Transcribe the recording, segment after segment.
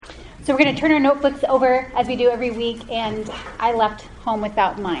So we're going to turn our notebooks over as we do every week, and I left home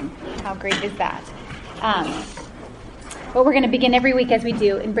without mine. How great is that? But we're going to begin every week as we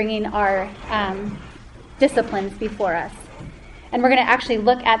do in bringing our disciplines before us. And we're going to actually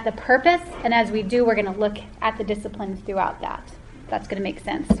look at the purpose, and as we do, we're going to look at the disciplines throughout that. That's going to make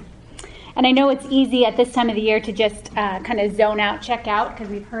sense. And I know it's easy at this time of the year to just kind of zone out, check out, because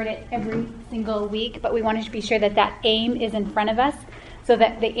we've heard it every single week, but we want to be sure that that aim is in front of us, so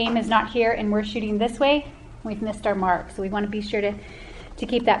that the aim is not here and we're shooting this way. We've missed our mark, so we want to be sure to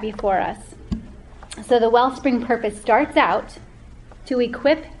keep that before us. So the Wellspring purpose starts out to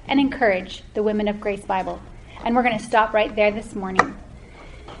equip and encourage the women of Grace Bible. And we're going to stop right there this morning.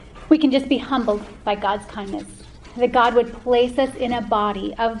 We can just be humbled by God's kindness, that God would place us in a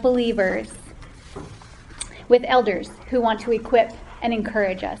body of believers with elders who want to equip and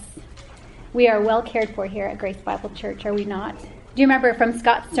encourage us. We are well cared for here at Grace Bible Church, are we not? Do you remember from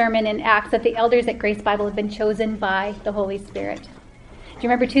Scott's sermon in Acts that the elders at Grace Bible have been chosen by the Holy Spirit? Do you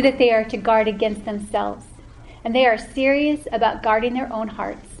remember, too, that they are to guard against themselves? And they are serious about guarding their own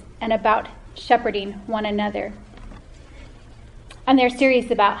hearts and about shepherding one another. And they're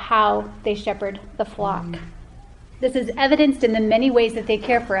serious about how they shepherd the flock. This is evidenced in the many ways that they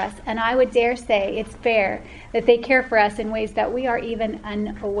care for us, and I would dare say it's fair that they care for us in ways that we are even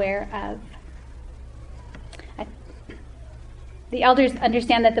unaware of. The elders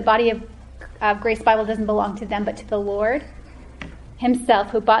understand that the body of Grace Bible doesn't belong to them, but to the Lord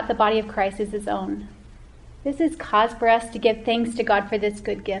Himself, who bought the body of Christ as His own. This is cause for us to give thanks to God for this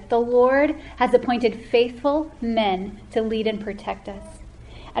good gift. The Lord has appointed faithful men to lead and protect us,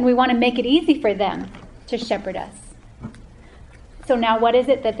 and we want to make it easy for them to shepherd us. So now what is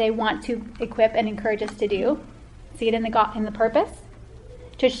it that they want to equip and encourage us to do? See it in the purpose?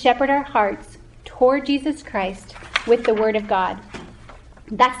 To shepherd our hearts toward Jesus Christ with the Word of God.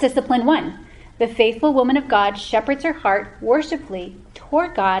 That's discipline 1. The faithful woman of God shepherds her heart worshipfully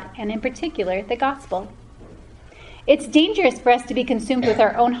toward God, and in particular, the gospel. It's dangerous for us to be consumed with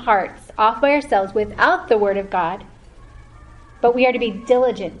our own hearts, off by ourselves, without the Word of God. But we are to be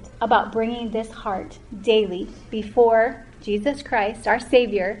diligent about bringing this heart daily before Jesus Christ, our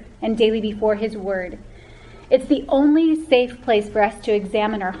Savior, and daily before His Word. It's the only safe place for us to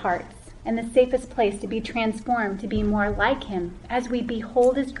examine our hearts, and the safest place to be transformed to be more like Him as we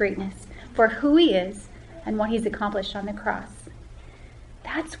behold His greatness for who He is and what He's accomplished on the cross.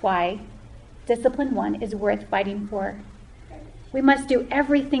 That's why discipline 1 is worth fighting for. We must do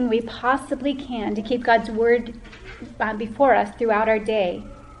everything we possibly can to keep God's Word before us throughout our day.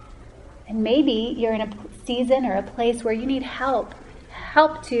 And maybe you're in a season or a place where you need help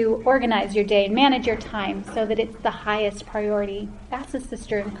to organize your day and manage your time so that it's the highest priority. Ask a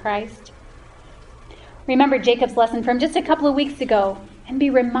sister in Christ. Remember Jacob's lesson from just a couple of weeks ago and be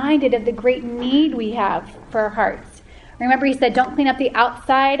reminded of the great need we have for our hearts. Remember, he said, don't clean up the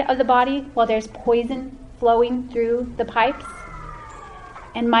outside of the body while there's poison flowing through the pipes.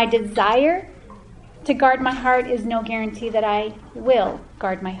 And my desire to guard my heart is no guarantee that I will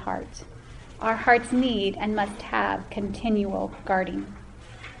guard my heart. Our hearts need and must have continual guarding.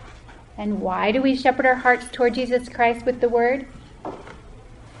 And why do we shepherd our hearts toward Jesus Christ with the Word?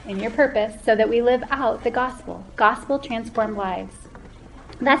 In your purpose, so that we live out the gospel. Gospel-transformed lives.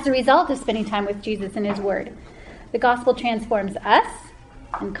 That's the result of spending time with Jesus and His Word. The gospel transforms us,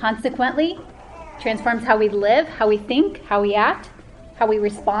 and consequently transforms how we live, how we think, how we act, how we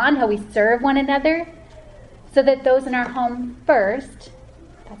respond, how we serve one another, so that those in our home first,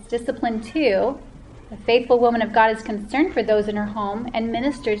 that's discipline 2, the faithful woman of God is concerned for those in her home and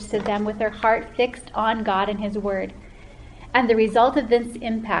ministers to them with her heart fixed on God and His Word. And the result of this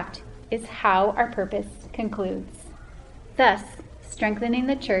impact is how our purpose concludes, thus strengthening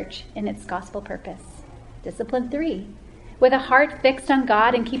the church in its gospel purpose. Discipline 3, with a heart fixed on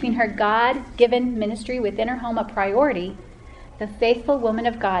God and keeping her God-given ministry within her home a priority, the faithful woman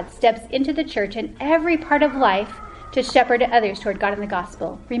of God steps into the church in every part of life to shepherd others toward God and the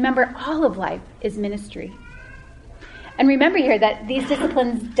gospel. Remember, all of life is ministry. And remember here that these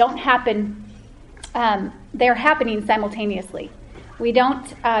disciplines don't happen, they're happening simultaneously. We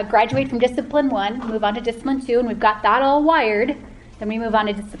don't graduate from discipline 1, move on to discipline 2, and we've got that all wired, then we move on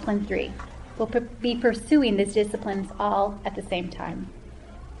to discipline 3. We'll be pursuing these disciplines all at the same time.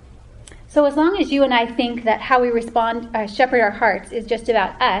 So as long as you and I think that how we shepherd our hearts is just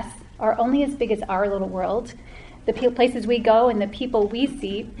about us, or only as big as our little world, the places we go and the people we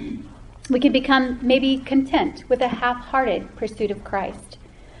see, we can become maybe content with a half-hearted pursuit of Christ.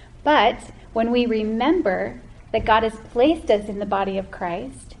 But when we remember that God has placed us in the body of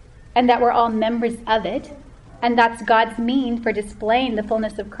Christ and that we're all members of it, and that's God's mean for displaying the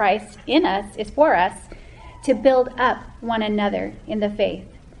fullness of Christ in us, is for us, to build up one another in the faith,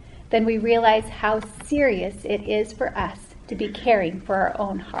 then we realize how serious it is for us to be caring for our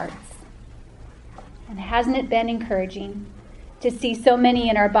own hearts. And hasn't it been encouraging to see so many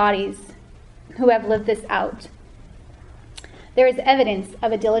in our bodies who have lived this out? There is evidence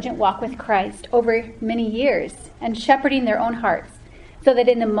of a diligent walk with Christ over many years and shepherding their own hearts, so that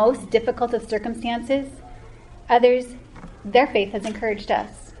in the most difficult of circumstances, others, their faith has encouraged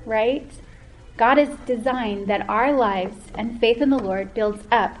us, right? God has designed that our lives and faith in the Lord builds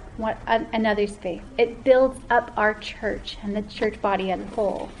up one another's faith. It builds up our church and the church body as a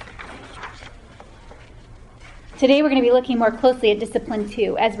whole. Today we're going to be looking more closely at discipline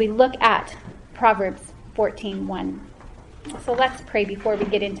 2 as we look at Proverbs 14:1. So let's pray before we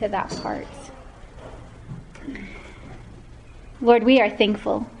get into that part. Lord, we are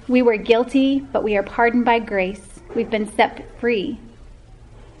thankful. We were guilty, but we are pardoned by grace. We've been set free.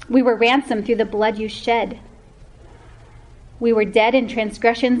 We were ransomed through the blood you shed. We were dead in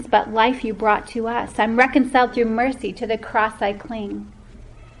transgressions, but life you brought to us. I'm reconciled through mercy. To the cross I cling.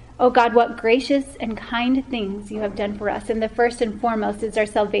 Oh God, what gracious and kind things you have done for us. And the first and foremost is our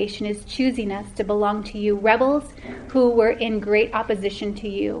salvation, is choosing us to belong to you. Rebels who were in great opposition to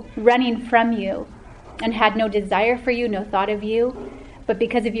you, running from you, and had no desire for you, no thought of you. But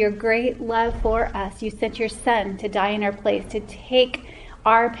because of your great love for us, you sent your Son to die in our place, to take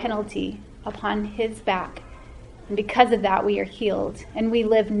our penalty upon his back. And because of that, we are healed. And we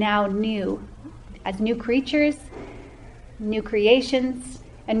live now new, as new creatures, new creations.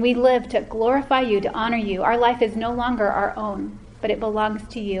 And we live to glorify you, to honor you. Our life is no longer our own, but it belongs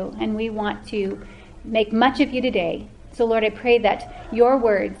to you. And we want to make much of you today. So Lord, I pray that your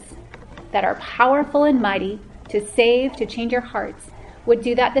words that are powerful and mighty to save, to change our hearts, would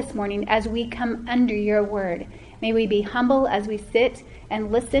do that this morning as we come under your word. May we be humble as we sit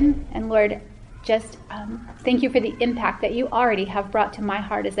and listen. And Lord, just thank you for the impact that you already have brought to my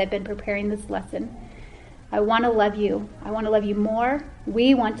heart as I've been preparing this lesson. I want to love you. I want to love you more.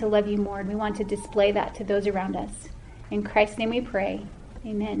 We want to love you more, and we want to display that to those around us. In Christ's name we pray.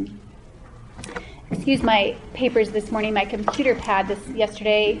 Amen. Excuse my papers this morning. My computer pad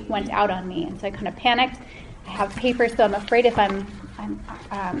yesterday went out on me, and so I kind of panicked. I have papers, so I'm afraid if I'm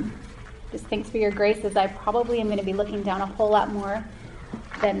just thanks for your grace, as I probably am going to be looking down a whole lot more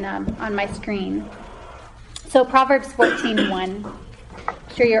than on my screen. So Proverbs 14:1.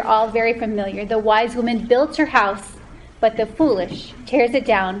 I'm sure you're all very familiar. The wise woman builds her house, but the foolish tears it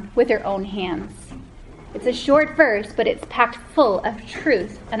down with her own hands. It's a short verse, but it's packed full of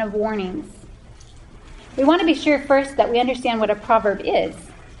truth and of warnings. We want to be sure first that we understand what a proverb is.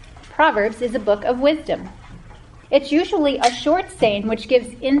 Proverbs is a book of wisdom. It's usually a short saying which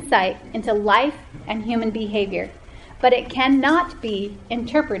gives insight into life and human behavior, but it cannot be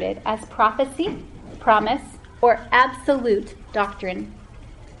interpreted as prophecy, promise, or absolute doctrine.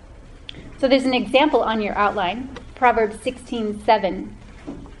 So there's an example on your outline, Proverbs 16:7.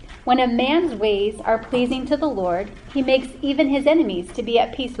 When a man's ways are pleasing to the Lord, he makes even his enemies to be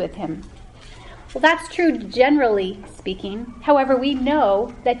at peace with him. Well, that's true generally speaking. However, we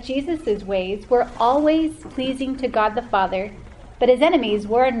know that Jesus' ways were always pleasing to God the Father, but his enemies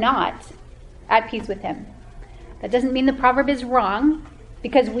were not at peace with him. That doesn't mean the proverb is wrong,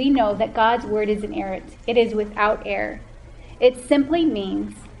 because we know that God's word is inerrant. It is without error. It simply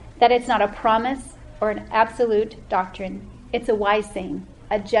means that it's not a promise or an absolute doctrine. It's a wise saying,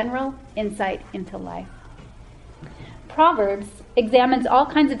 a general insight into life. Proverbs examines all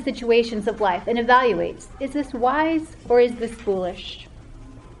kinds of situations of life and evaluates, is this wise or is this foolish?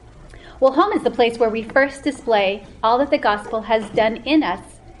 Well, home is the place where we first display all that the gospel has done in us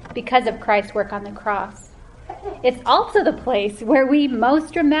because of Christ's work on the cross. It's also the place where we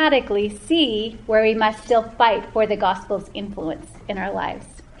most dramatically see where we must still fight for the gospel's influence in our lives.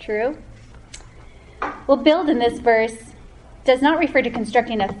 True? Well, build in this verse does not refer to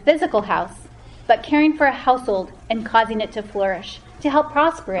constructing a physical house, but caring for a household and causing it to flourish, to help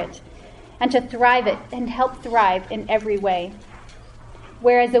prosper it, and to thrive it and help thrive in every way.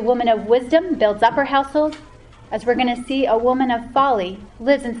 Whereas a woman of wisdom builds up her household, as we're going to see, a woman of folly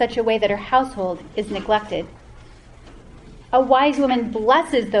lives in such a way that her household is neglected. A wise woman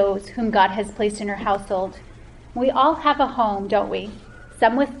blesses those whom God has placed in her household. We all have a home, don't we?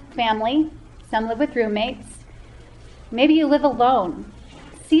 Some with family, some live with roommates. Maybe you live alone.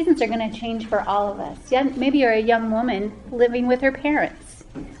 Seasons are going to change for all of us. Maybe you're a young woman living with her parents.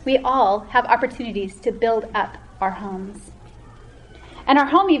 We all have opportunities to build up our homes. And our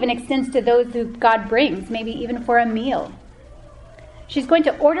home even extends to those who God brings, maybe even for a meal. She's going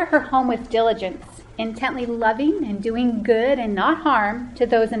to order her home with diligence. intently loving and doing good and not harm to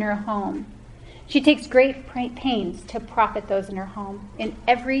those in her home. She takes great pains to profit those in her home in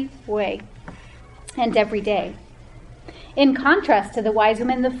every way and every day. In contrast to the wise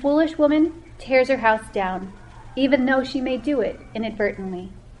woman, the foolish woman tears her house down, even though she may do it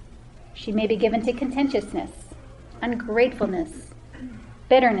inadvertently. She may be given to contentiousness, ungratefulness,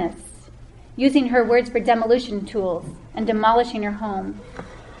 bitterness, using her words for demolition tools and demolishing her home.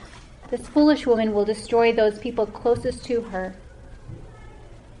 This foolish woman will destroy those people closest to her.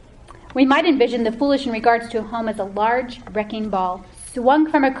 We might envision the foolish in regards to a home as a large wrecking ball swung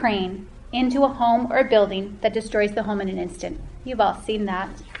from a crane into a home or a building that destroys the home in an instant. You've all seen that.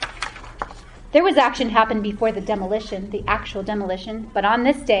 There was action happened before the demolition, the actual demolition, but on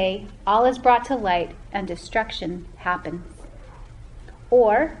this day, all is brought to light and destruction happens.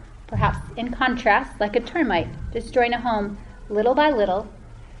 Or, perhaps in contrast, like a termite destroying a home little by little,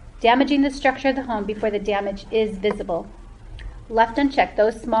 damaging the structure of the home before the damage is visible. Left unchecked,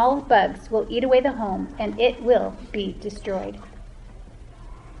 those small bugs will eat away the home and it will be destroyed.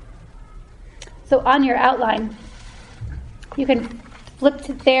 So on your outline, you can flip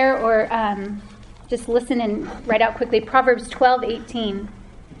to there or just listen and write out quickly. Proverbs 12:18.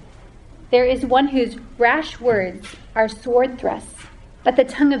 There is one whose rash words are sword thrusts, but the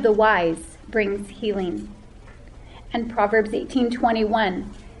tongue of the wise brings healing. And Proverbs 18:21.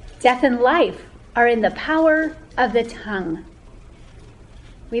 Death and life are in the power of the tongue.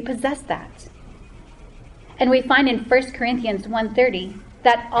 We possess that. And we find in 1 Corinthians 1:30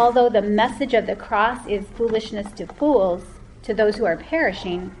 that although the message of the cross is foolishness to fools, to those who are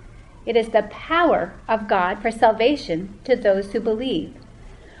perishing, it is the power of God for salvation to those who believe.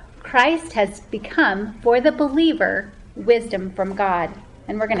 Christ has become, for the believer, wisdom from God.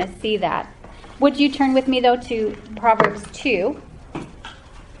 And we're going to see that. Would you turn with me, though, to Proverbs 2,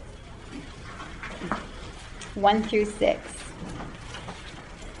 1-6.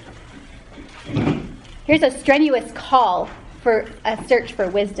 Here's a strenuous call for a search for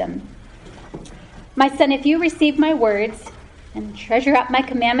wisdom. My son, if you receive my words and treasure up my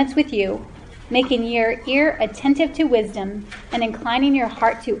commandments with you, making your ear attentive to wisdom and inclining your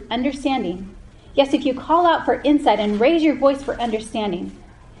heart to understanding. Yes, if you call out for insight and raise your voice for understanding,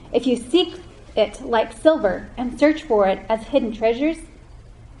 if you seek it like silver and search for it as hidden treasures,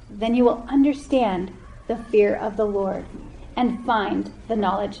 then you will understand the fear of the Lord and find the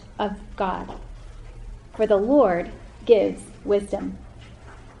knowledge of God. For the Lord gives wisdom.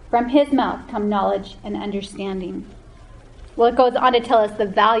 From his mouth come knowledge and understanding. Well, it goes on to tell us the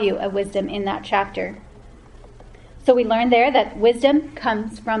value of wisdom in that chapter. So we learn there that wisdom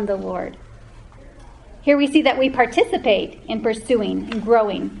comes from the Lord. Here we see that we participate in pursuing and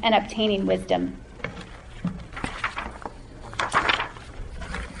growing and obtaining wisdom.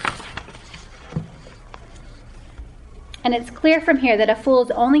 And it's clear from here that a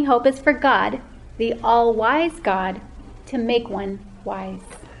fool's only hope is for God, the all-wise God, to make one wise.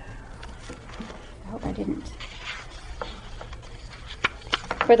 I hope I didn't.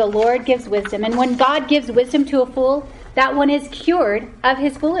 For the Lord gives wisdom, and when God gives wisdom to a fool, that one is cured of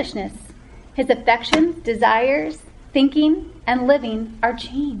his foolishness. His affections, desires, thinking, and living are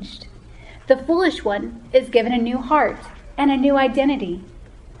changed. The foolish one is given a new heart and a new identity.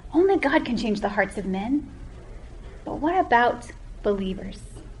 Only God can change the hearts of men. But what about believers?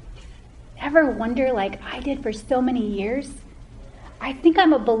 Ever wonder, like I did for so many years? I think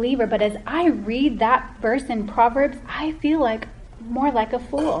I'm a believer, but as I read that verse in Proverbs, I feel like more like a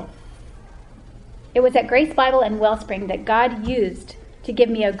fool. It was at Grace Bible and Wellspring that God used to give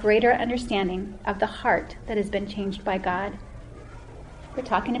me a greater understanding of the heart that has been changed by God. We're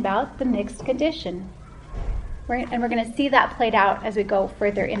talking about the mixed condition. And we're going to see that played out as we go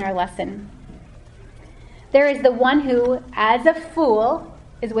further in our lesson. There is the one who, as a fool,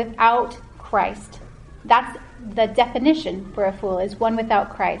 is without Christ. That's the definition for a fool, is one without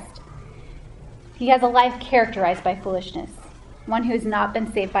Christ. He has a life characterized by foolishness, one who has not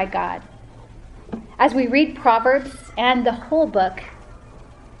been saved by God. As we read Proverbs and the whole book,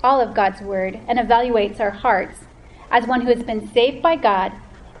 all of God's word, and evaluates our hearts as one who has been saved by God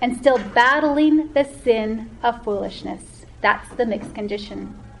and still battling the sin of foolishness. That's the mixed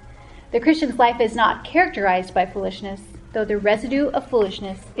condition. The Christian's life is not characterized by foolishness, though the residue of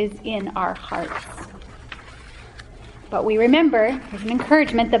foolishness is in our hearts. But we remember, as an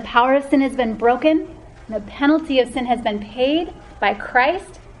encouragement, the power of sin has been broken, and the penalty of sin has been paid by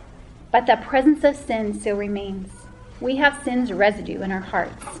Christ, but the presence of sin still remains. We have sin's residue in our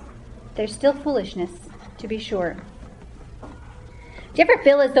hearts. There's still foolishness, to be sure. Do you ever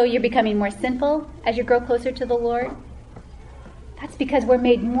feel as though you're becoming more sinful as you grow closer to the Lord? That's because we're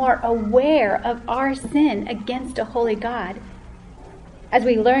made more aware of our sin against a holy God as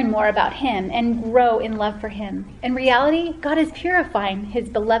we learn more about him and grow in love for him. In reality, God is purifying his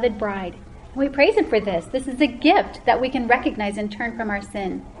beloved bride. And we praise him for this. This is a gift that we can recognize and turn from our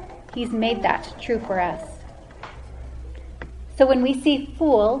sin. He's made that true for us. So when we see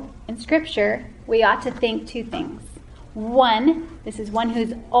fool in Scripture, we ought to think two things. One, this is one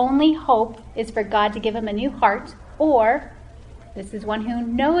whose only hope is for God to give him a new heart, or this is one who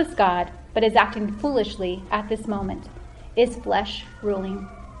knows God but is acting foolishly at this moment. Is flesh ruling?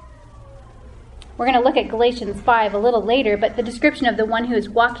 We're going to look at Galatians 5 a little later, but the description of the one who is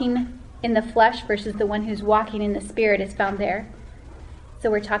walking in the flesh versus the one who's walking in the Spirit is found there. So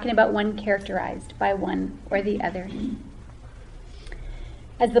we're talking about one characterized by one or the other.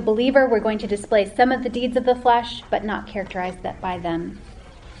 As the believer, we're going to display some of the deeds of the flesh, but not characterize that by them.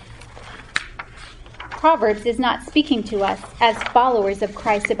 Proverbs is not speaking to us as followers of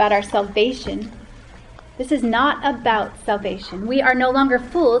Christ about our salvation. This is not about salvation. We are no longer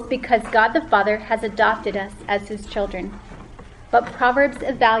fools because God the Father has adopted us as his children. But Proverbs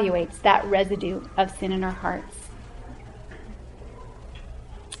evaluates that residue of sin in our hearts.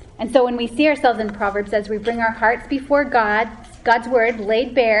 And so when we see ourselves in Proverbs as we bring our hearts before God's word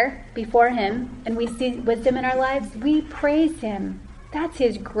laid bare before him, and we see wisdom in our lives, we praise him. That's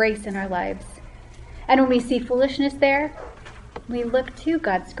his grace in our lives. And when we see foolishness there, we look to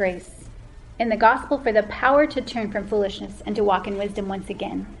God's grace in the gospel for the power to turn from foolishness and to walk in wisdom once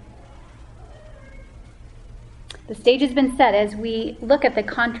again. The stage has been set as we look at the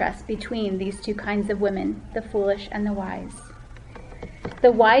contrast between these two kinds of women, the foolish and the wise.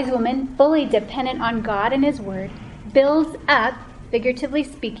 The wise woman, fully dependent on God and his word, builds up, figuratively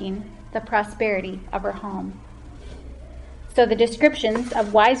speaking, the prosperity of her home. So the descriptions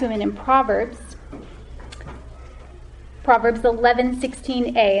of wise women in Proverbs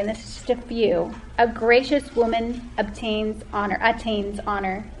 11:16a, and this is just a few. A gracious woman attains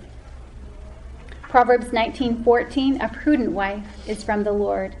honor. Proverbs 19:14, a prudent wife is from the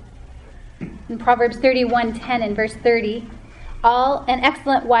Lord. In Proverbs 31:10 and verse 30, an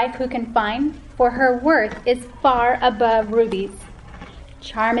excellent wife who can find, for her worth is far above rubies.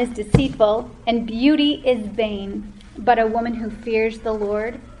 Charm is deceitful, and beauty is vain, but a woman who fears the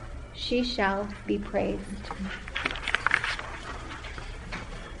Lord, she shall be praised.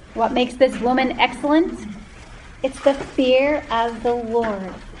 What makes this woman excellent? It's the fear of the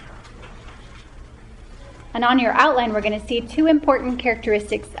Lord. And on your outline, we're going to see two important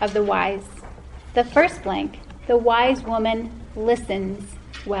characteristics of the wise. The first blank, the wise woman listens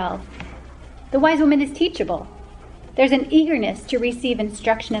well. The wise woman is teachable. There's an eagerness to receive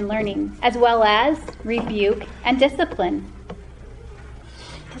instruction and learning, as well as rebuke and discipline.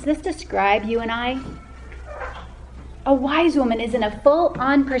 Does this describe you and I? A wise woman is in a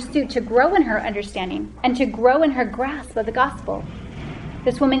full-on pursuit to grow in her understanding and to grow in her grasp of the gospel.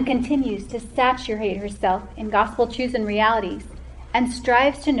 This woman continues to saturate herself in gospel truths and realities and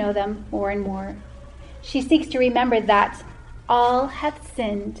strives to know them more and more. She seeks to remember that all have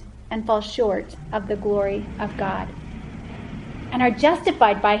sinned and fall short of the glory of God and are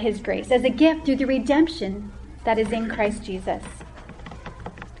justified by his grace as a gift through the redemption that is in Christ Jesus.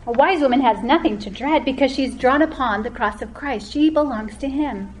 A wise woman has nothing to dread because she's drawn upon the cross of Christ. She belongs to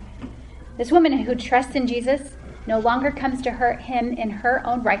him. This woman who trusts in Jesus no longer comes to him in her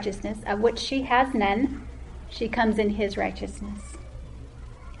own righteousness, of which she has none. She comes in his righteousness.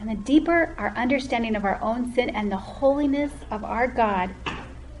 And the deeper our understanding of our own sin and the holiness of our God,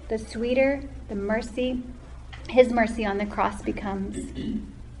 the sweeter the mercy, his mercy on the cross becomes.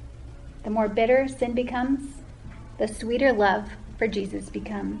 The more bitter sin becomes, the sweeter love for Jesus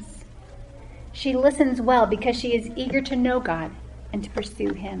becomes. She listens well because she is eager to know God and to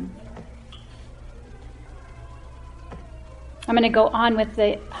pursue him. I'm going to go on with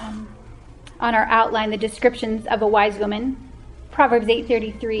on our outline, the descriptions of a wise woman. Proverbs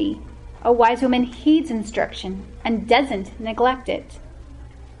 8:33, a wise woman heeds instruction and doesn't neglect it.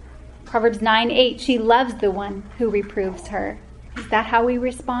 Proverbs 9:8, she loves the one who reproves her. Is that how we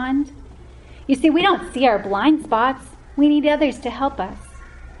respond? You see, we don't see our blind spots. We need others to help us.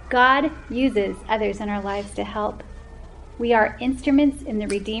 God uses others in our lives to help. We are instruments in the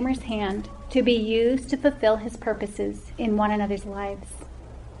Redeemer's hand to be used to fulfill his purposes in one another's lives.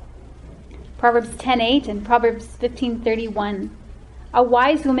 Proverbs 10:8 and Proverbs 15:31. A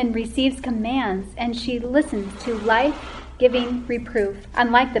wise woman receives commands and she listens to life-giving reproof,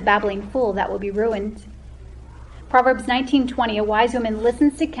 unlike the babbling fool that will be ruined. Proverbs 19:20. A wise woman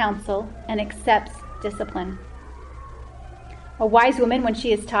listens to counsel and accepts discipline. A wise woman, when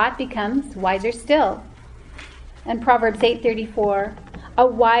she is taught, becomes wiser still. And Proverbs 8:34, a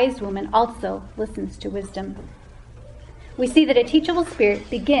wise woman also listens to wisdom. We see that a teachable spirit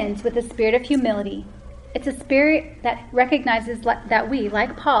begins with a spirit of humility. It's a spirit that recognizes that we,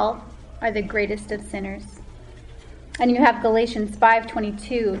 like Paul, are the greatest of sinners. And you have Galatians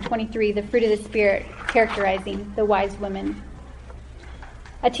 5:22-23, the fruit of the Spirit, characterizing the wise woman.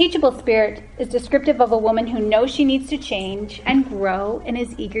 A teachable spirit is descriptive of a woman who knows she needs to change and grow and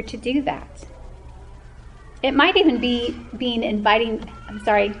is eager to do that. It might even be inviting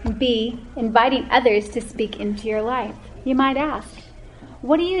others to speak into your life. You might ask,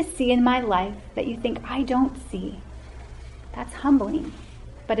 what do you see in my life that you think I don't see? That's humbling,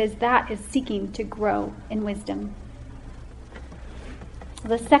 but that is seeking to grow in wisdom.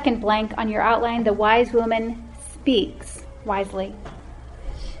 The second blank on your outline, the wise woman speaks wisely.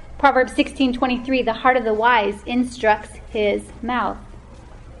 Proverbs 16:23, the heart of the wise instructs his mouth.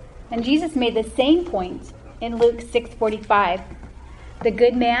 And Jesus made the same point in Luke 6:45. The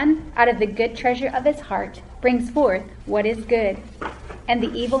good man, out of the good treasure of his heart, brings forth what is good. And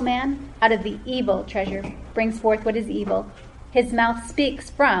the evil man, out of the evil treasure, brings forth what is evil. His mouth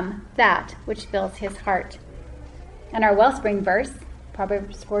speaks from that which fills his heart. And our wellspring verse,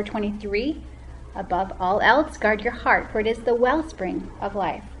 Proverbs 4:23, above all else, guard your heart, for it is the wellspring of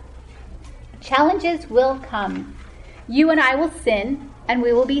life. Challenges will come. You and I will sin, and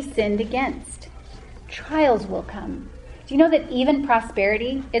we will be sinned against. Trials will come. Do you know that even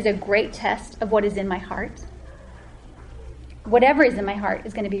prosperity is a great test of what is in my heart? Whatever is in my heart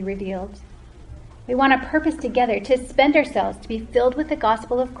is going to be revealed. We want to purpose together to spend ourselves to be filled with the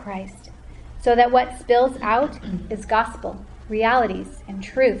gospel of Christ, so that what spills out is gospel, realities, and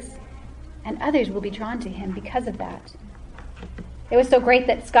truths, and others will be drawn to him because of that. It was so great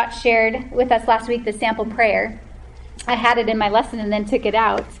that Scott shared with us last week the sample prayer. I had it in my lesson and then took it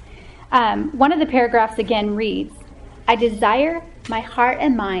out. One of the paragraphs again reads, I desire my heart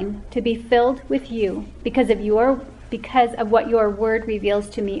and mind to be filled with you because of what your word reveals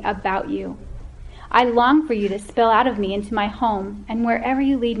to me about you. I long for you to spill out of me into my home and wherever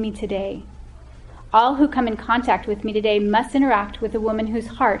you lead me today. All who come in contact with me today must interact with a woman whose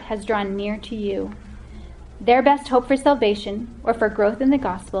heart has drawn near to you. Their best hope for salvation or for growth in the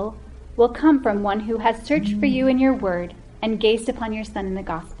gospel will come from one who has searched for you in your word and gazed upon your Son in the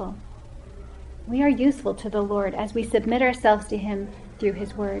gospel. We are useful to the Lord as we submit ourselves to him through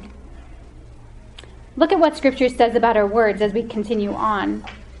his word. Look at what Scripture says about our words as we continue on,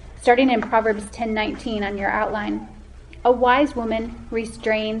 starting in Proverbs 10:19 on your outline. A wise woman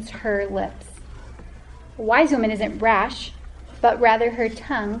restrains her lips. A wise woman isn't rash, but rather her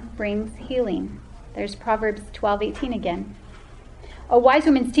tongue brings healing. There's Proverbs 12:18 again. A wise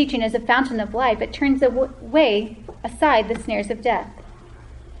woman's teaching is a fountain of life. It turns away aside the snares of death.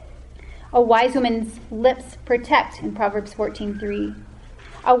 A wise woman's lips protect in Proverbs 14:3.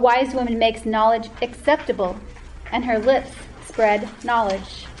 A wise woman makes knowledge acceptable, and her lips spread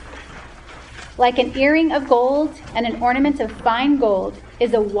knowledge. Like an earring of gold and an ornament of fine gold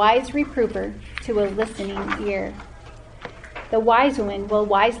is a wise reprover to a listening ear. The wise woman will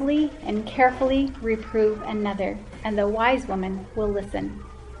wisely and carefully reprove another, and the wise woman will listen.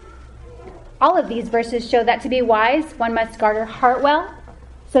 All of these verses show that to be wise, one must guard her heart well,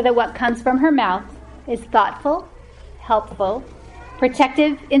 so that what comes from her mouth is thoughtful, helpful,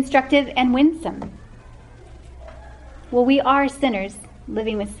 protective, instructive, and winsome. Well, we are sinners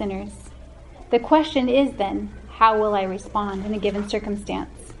living with sinners. The question is then, how will I respond in a given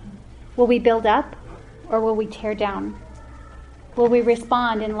circumstance? Will we build up or will we tear down? Will we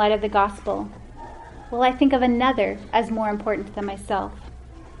respond in light of the gospel? Will I think of another as more important than myself?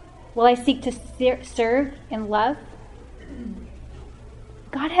 Will I seek to serve in love?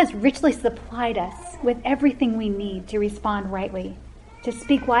 God has richly supplied us with everything we need to respond rightly, to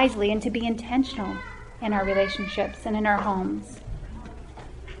speak wisely, and to be intentional in our relationships and in our homes.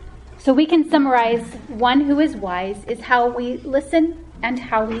 So we can summarize one who is wise is how we listen and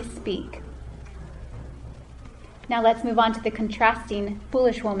how we speak. Now let's move on to the contrasting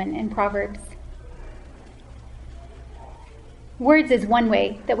foolish woman in Proverbs. Words is one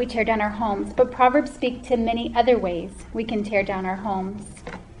way that we tear down our homes, but Proverbs speak to many other ways we can tear down our homes.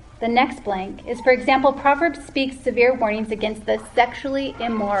 The next blank is, for example, Proverbs speaks severe warnings against the sexually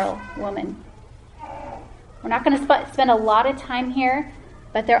immoral woman. We're not going to spend a lot of time here,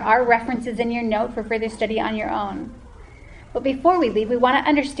 but there are references in your note for further study on your own. But before we leave, we want to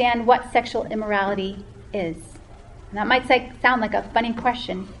understand what sexual immorality is. And that might sound like a funny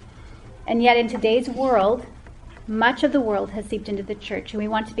question. And yet in today's world, much of the world has seeped into the church, and we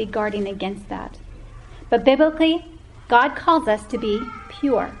want to be guarding against that. But biblically, God calls us to be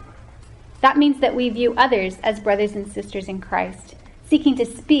pure. That means that we view others as brothers and sisters in Christ, seeking to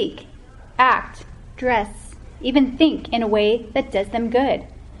speak, act, dress, even think in a way that does them good,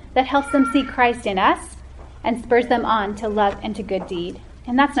 that helps them see Christ in us and spurs them on to love and to good deed.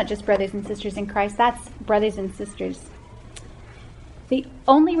 And that's not just brothers and sisters in Christ, that's brothers and sisters. The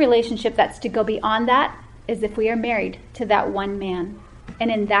only relationship that's to go beyond that is if we are married to that one man. And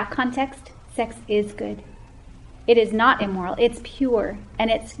in that context, sex is good. It is not immoral, it's pure,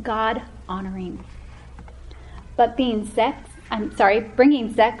 and it's God-honoring. But bringing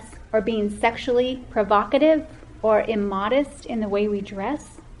sex or being sexually provocative or immodest in the way we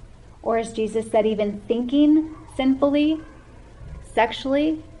dress, or as Jesus said, even thinking sinfully,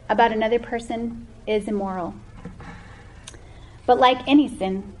 sexually about another person is immoral. But like any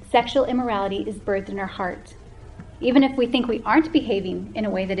sin, sexual immorality is birthed in our heart. Even if we think we aren't behaving in a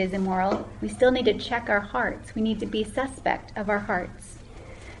way that is immoral, we still need to check our hearts. We need to be suspect of our hearts.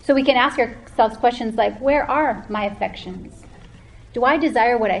 So we can ask ourselves questions like, where are my affections? Do I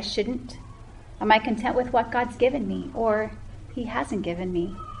desire what I shouldn't? Am I content with what God's given me or He hasn't given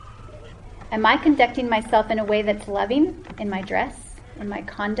me? Am I conducting myself in a way that's loving in my dress, in my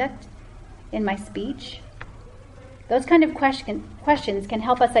conduct, in my speech? Those kind of questions can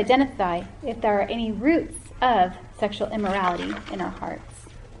help us identify if there are any roots of sexual immorality in our hearts.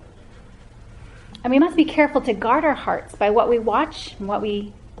 And we must be careful to guard our hearts by what we watch and what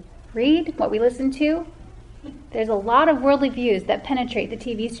we read, what we listen to. There's a lot of worldly views that penetrate the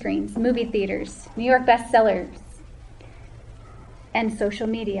TV screens, movie theaters, New York bestsellers, and social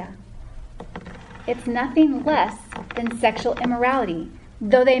media. It's nothing less than sexual immorality.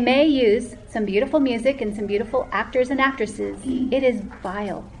 Though they may use some beautiful music and some beautiful actors and actresses, it is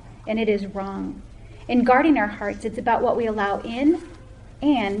vile and it is wrong. In guarding our hearts, it's about what we allow in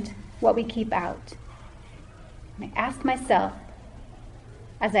and what we keep out. And I ask myself,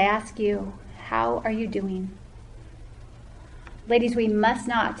 as I ask you, how are you doing? Ladies, we must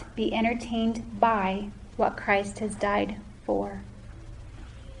not be entertained by what Christ has died for.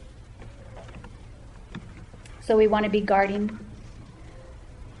 So we want to be guarding.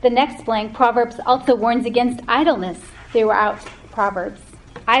 The next blank, Proverbs also warns against idleness throughout Proverbs.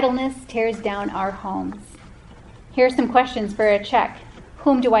 Idleness tears down our homes. Here are some questions for a check.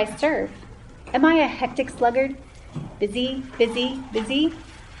 Whom do I serve? Am I a hectic sluggard? Busy, busy, busy,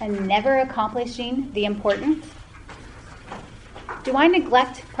 and never accomplishing the important? Do I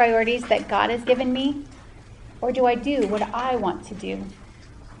neglect priorities that God has given me? Or do I do what I want to do?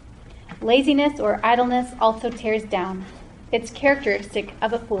 Laziness or idleness also tears down. It's characteristic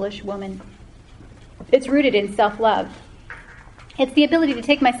of a foolish woman. It's rooted in self-love. It's the ability to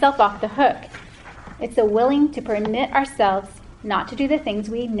take myself off the hook. It's a willing to permit ourselves not to do the things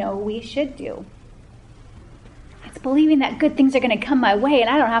we know we should do. It's believing that good things are going to come my way and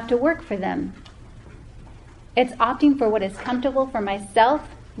I don't have to work for them. It's opting for what is comfortable for myself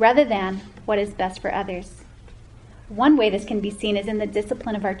rather than what is best for others. One way this can be seen is in the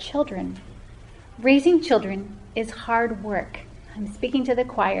discipline of our children. Raising children is hard work. I'm speaking to the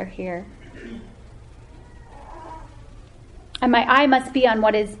choir here. And my eye must be on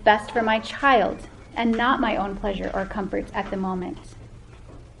what is best for my child and not my own pleasure or comfort at the moment.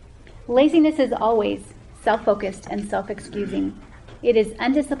 Laziness is always self-focused and self-excusing. It is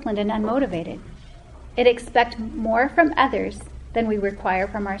undisciplined and unmotivated. It expects more from others than we require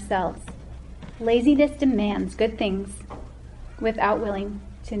from ourselves. Laziness demands good things without willing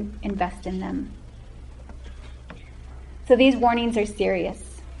to invest in them. So these warnings are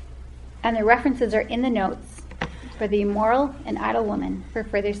serious, and the references are in the notes for the immoral and idle woman for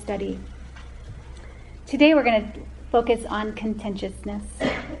further study. Today we're going to focus on contentiousness,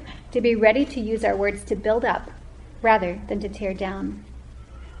 to be ready to use our words to build up rather than to tear down.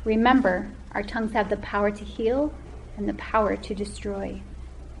 Remember, our tongues have the power to heal and the power to destroy.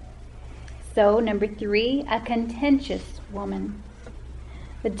 So, number 3, a contentious woman.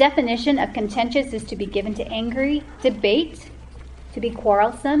 The definition of contentious is to be given to angry debate, to be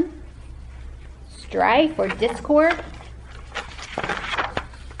quarrelsome, strife or discord.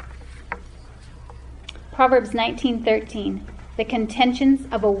 Proverbs 19:13. The contentions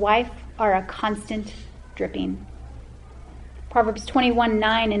of a wife are a constant dripping. Proverbs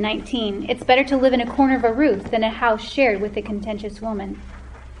 21:9 and 19. It's better to live in a corner of a roof than a house shared with a contentious woman.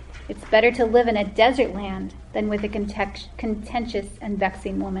 It's better to live in a desert land than with a contentious and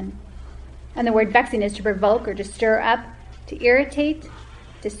vexing woman. And the word vexing is to provoke or to stir up, to irritate,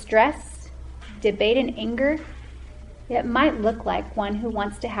 distress, debate and anger. It might look like one who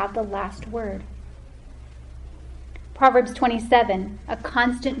wants to have the last word. Proverbs 27, a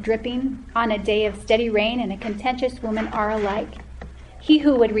constant dripping on a day of steady rain and a contentious woman are alike. He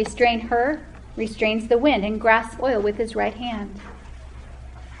who would restrain her restrains the wind and grasps oil with his right hand.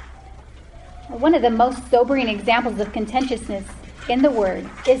 One of the most sobering examples of contentiousness in the Word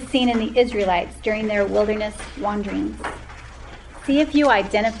is seen in the Israelites during their wilderness wanderings. See if you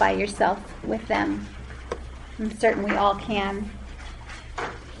identify yourself with them. I'm certain we all can.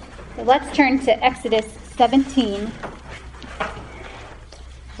 So let's turn to Exodus 17,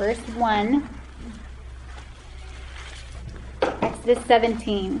 verse 1. Exodus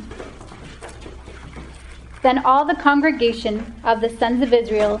 17. Then all the congregation of the sons of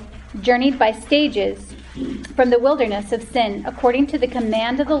Israel journeyed by stages from the wilderness of Sin, according to the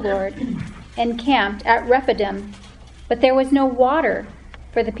command of the Lord, and camped at Rephidim. But there was no water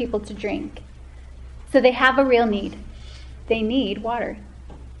for the people to drink. So they have a real need. They need water.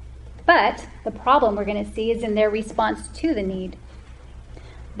 But the problem we're going to see is in their response to the need.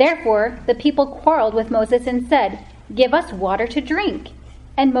 Therefore, the people quarreled with Moses and said, "Give us water to drink."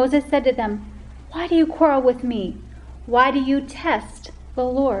 And Moses said to them, "Why do you quarrel with me? Why do you test the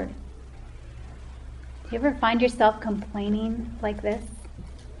Lord?" Do you ever find yourself complaining like this?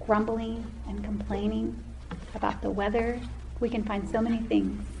 Grumbling and complaining about the weather? We can find so many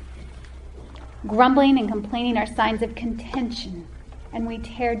things. Grumbling and complaining are signs of contention, and we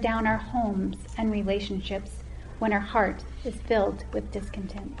tear down our homes and relationships when our heart is filled with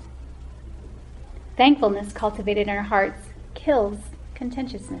discontent. Thankfulness cultivated in our hearts kills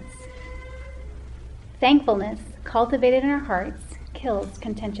contentiousness. Thankfulness cultivated in our hearts kills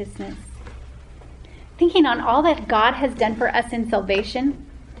contentiousness. Thinking on all that God has done for us in salvation,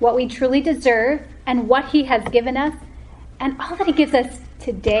 what we truly deserve, and what he has given us, and all that he gives us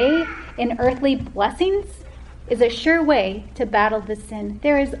today in earthly blessings, is a sure way to battle the sin.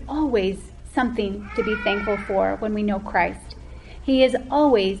 There is always something to be thankful for when we know Christ. He is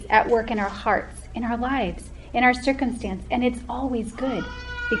always at work in our hearts, in our lives, in our circumstance, and it's always good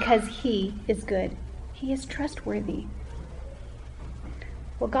because he is good. He is trustworthy.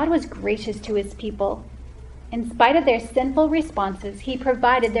 Well, God was gracious to his people. In spite of their sinful responses, he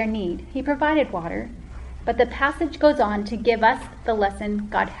provided their need. He provided water. But the passage goes on to give us the lesson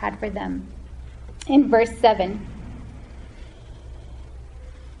God had for them. In verse 7,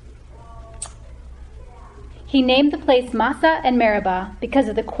 he named the place Massah and Meribah because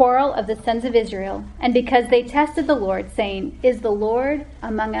of the quarrel of the sons of Israel, and because they tested the Lord, saying, "Is the Lord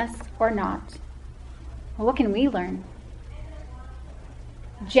among us or not?" Well, what can we learn?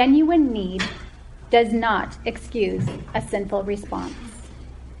 Genuine need does not excuse a sinful response.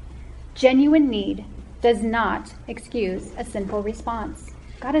 Genuine need does not excuse a sinful response.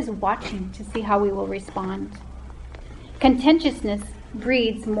 God is watching to see how we will respond. Contentiousness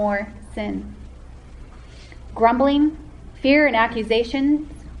breeds more sin. Grumbling, fear, and accusations,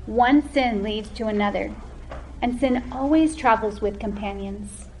 one sin leads to another. And sin always travels with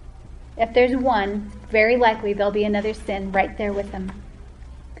companions. If there's one, very likely there'll be another sin right there with them.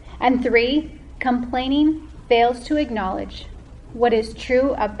 And 3, complaining fails to acknowledge what is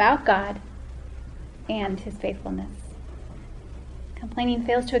true about God and his faithfulness. Complaining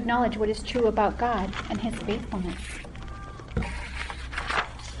fails to acknowledge what is true about God and his faithfulness.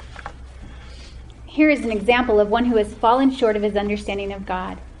 Here is an example of one who has fallen short of his understanding of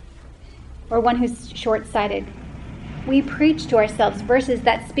God, or one who's short-sighted. We preach to ourselves verses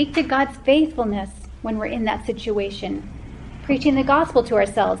that speak to God's faithfulness when we're in that situation, preaching the gospel to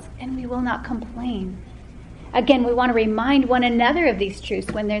ourselves, and we will not complain. Again, we want to remind one another of these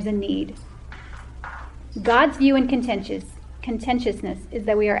truths when there's a need. God's view in contentiousness is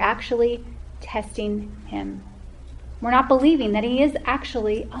that we are actually testing him. We're not believing that he is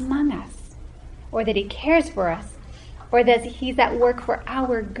actually among us, or that he cares for us, or that he's at work for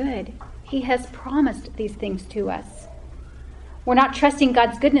our good. He has promised these things to us. We're not trusting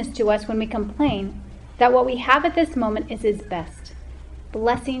God's goodness to us when we complain that what we have at this moment is his best.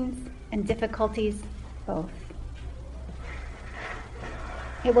 Blessings and difficulties both.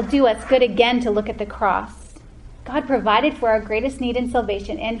 It will do us good again to look at the cross. God provided for our greatest need in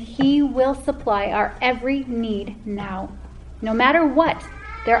salvation, and he will supply our every need now. No matter what,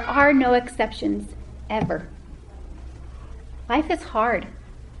 there are no exceptions ever. Life is hard,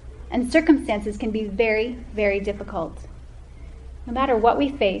 and circumstances can be very, very difficult. No matter what we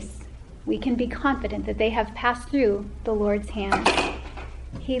face, we can be confident that they have passed through the Lord's hands.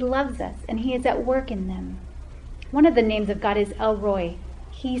 He loves us, and he is at work in them. One of the names of God is El Roi.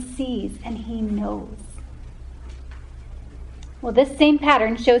 He sees and he knows. Well, this same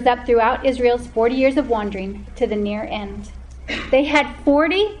pattern shows up throughout Israel's 40 years of wandering to the near end. They had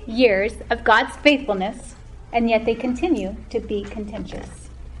 40 years of God's faithfulness, and yet they continue to be contentious.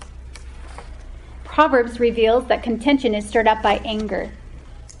 Proverbs reveals that contention is stirred up by anger.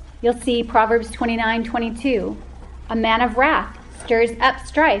 You'll see Proverbs 29:22. A man of wrath stirs up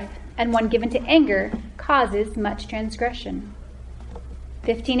strife, and one given to anger causes much transgression.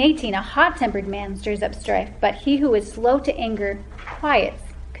 15:18. A hot-tempered man stirs up strife, but he who is slow to anger quiets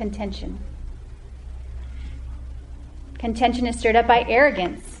contention. Contention is stirred up by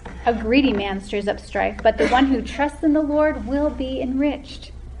arrogance. A greedy man stirs up strife, but the one who trusts in the Lord will be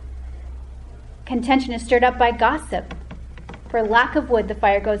enriched. Contention is stirred up by gossip. For lack of wood the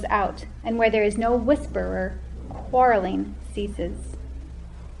fire goes out, and where there is no whisperer, quarreling ceases.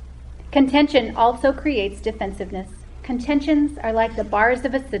 Contention also creates defensiveness. Contentions are like the bars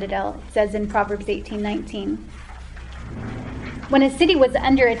of a citadel, it says in Proverbs 18:19. When a city was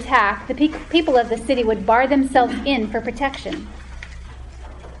under attack, the people of the city would bar themselves in for protection.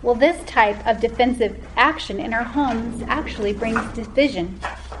 Well, this type of defensive action in our homes actually brings division.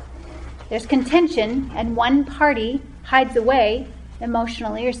 There's contention, and one party hides away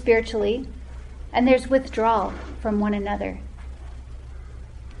emotionally or spiritually, and there's withdrawal from one another.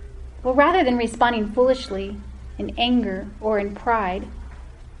 Well, rather than responding foolishly in anger or in pride,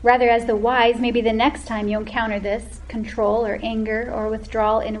 rather as the wise, maybe the next time you encounter this control or anger or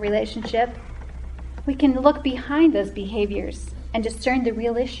withdrawal in a relationship, we can look behind those behaviors and discern the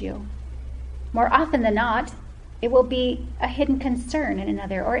real issue. More often than not, it will be a hidden concern in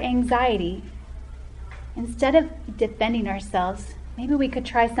another or anxiety. Instead of defending ourselves, maybe we could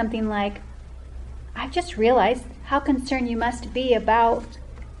try something like, I've just realized how concerned you must be about,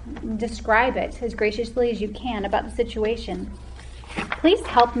 describe it as graciously as you can about the situation. Please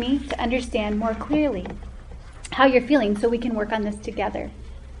help me to understand more clearly how you're feeling so we can work on this together.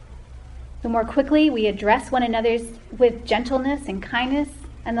 The more quickly we address one another with gentleness and kindness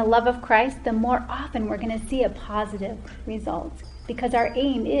and the love of Christ, the more often we're going to see a positive result, because our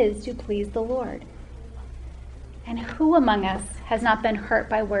aim is to please the Lord. And who among us has not been hurt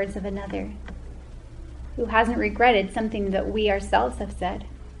by words of another? Who hasn't regretted something that we ourselves have said?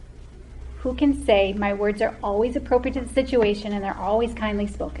 Who can say, my words are always appropriate to the situation and they're always kindly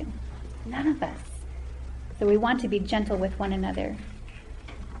spoken? None of us. So we want to be gentle with one another.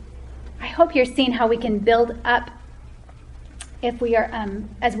 I hope you're seeing how we can build up if we are,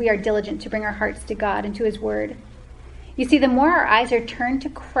 as we are diligent to bring our hearts to God and to His Word. You see, the more our eyes are turned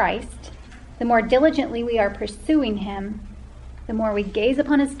to Christ, the more diligently we are pursuing Him, the more we gaze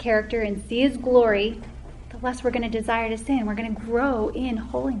upon His character and see His glory, the less we're going to desire to sin. We're going to grow in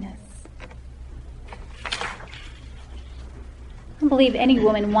holiness. I don't believe any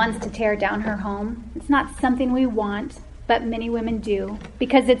woman wants to tear down her home. It's not something we want, but many women do,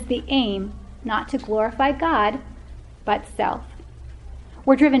 because it's the aim not to glorify God, but self.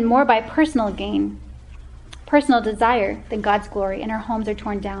 We're driven more by personal gain, personal desire, than God's glory, and our homes are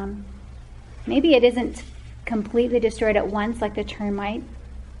torn down. Maybe it isn't completely destroyed at once like the termite,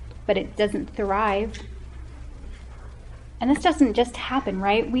 but it doesn't thrive. And this doesn't just happen,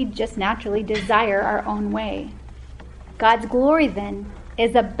 right? We just naturally desire our own way. God's glory, then,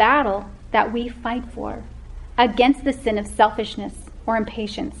 is a battle that we fight for against the sin of selfishness or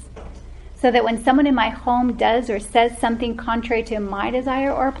impatience, so that when someone in my home does or says something contrary to my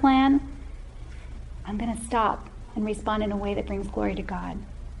desire or plan, I'm going to stop and respond in a way that brings glory to God.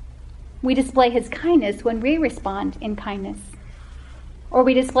 We display His kindness when we respond in kindness, or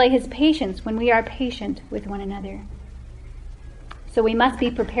we display His patience when we are patient with one another. So we must be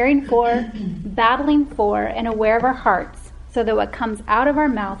preparing for, battling for, and aware of our hearts, so that what comes out of our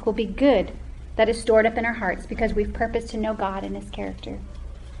mouth will be good, that is stored up in our hearts, because we've purposed to know God and His character.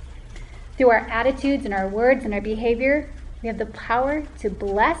 Through our attitudes and our words and our behavior, we have the power to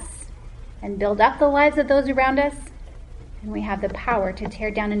bless and build up the lives of those around us, and we have the power to tear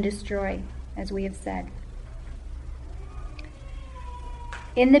down and destroy, as we have said.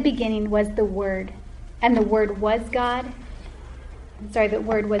 In the beginning was the Word, and the Word was God. The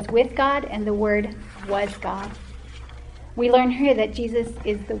Word was with God, and the Word was God. We learn here that Jesus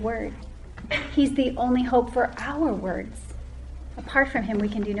is the Word. He's the only hope for our words. Apart from Him, we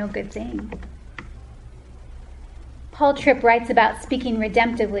can do no good thing. Paul Tripp writes about speaking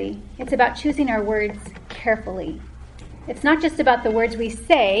redemptively. It's about choosing our words carefully. It's not just about the words we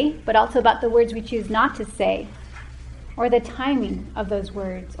say, but also about the words we choose not to say, or the timing of those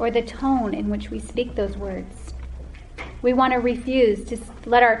words, or the tone in which we speak those words. We want to refuse to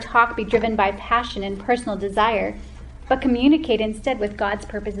let our talk be driven by passion and personal desire, but communicate instead with God's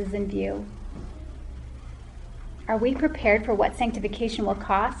purposes in view. Are we prepared for what sanctification will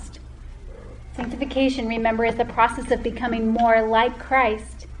cost? Sanctification, remember, is the process of becoming more like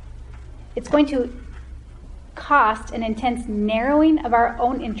Christ. It's going to cost an intense narrowing of our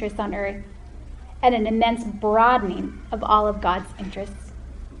own interests on earth and an immense broadening of all of God's interests.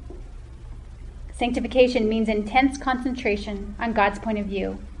 Sanctification means intense concentration on God's point of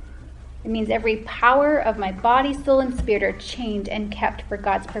view. It means every power of my body, soul, and spirit are chained and kept for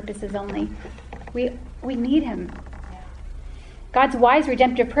God's purposes only. We need him. God's wise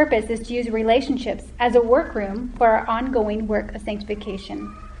redemptive purpose is to use relationships as a workroom for our ongoing work of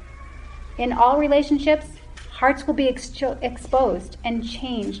sanctification. In all relationships, hearts will be exposed and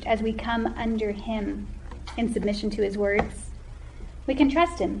changed as we come under him in submission to his words. We can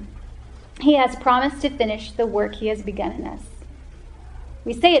trust him. He has promised to finish the work he has begun in us.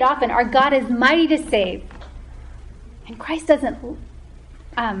 We say it often, our God is mighty to save. And Christ doesn't,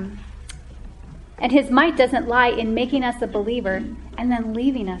 and his might doesn't lie in making us a believer and then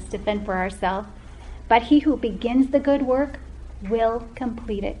leaving us to fend for ourselves. But he who begins the good work will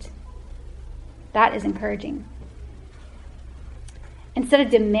complete it. That is encouraging. Instead of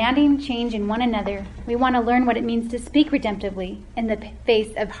demanding change in one another, we want to learn what it means to speak redemptively in the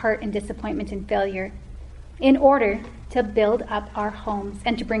face of hurt and disappointment and failure, in order to build up our homes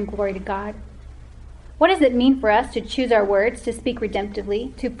and to bring glory to God. What does it mean for us to choose our words, to speak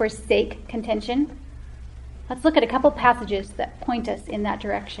redemptively, to forsake contention? Let's look at a couple passages that point us in that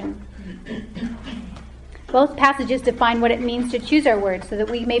direction. Both passages define what it means to choose our words so that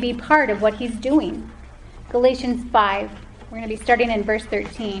we may be part of what he's doing. Galatians 5, we're going to be starting in verse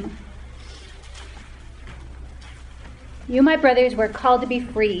 13. You, my brothers, were called to be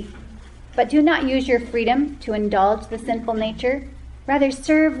free, but do not use your freedom to indulge the sinful nature. Rather,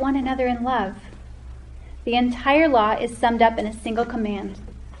 serve one another in love. The entire law is summed up in a single command: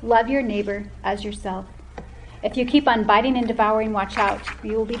 love your neighbor as yourself. If you keep on biting and devouring, watch out, or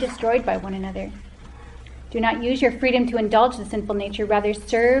you will be destroyed by one another. Do not use your freedom to indulge the sinful nature. Rather,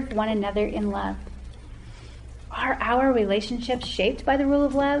 serve one another in love. Are our relationships shaped by the rule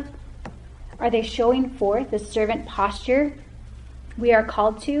of love? Are they showing forth the servant posture we are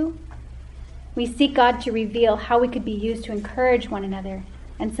called to? We seek God to reveal how we could be used to encourage one another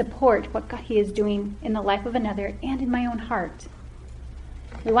and support what he is doing in the life of another and in my own heart.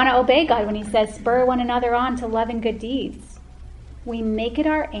 We want to obey God when he says, spur one another on to love and good deeds. We make it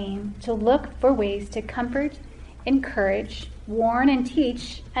our aim to look for ways to comfort, encourage, warn, and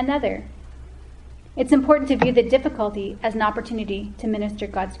teach another. It's important to view the difficulty as an opportunity to minister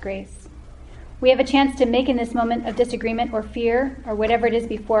God's grace. We have a chance to make in this moment of disagreement or fear or whatever it is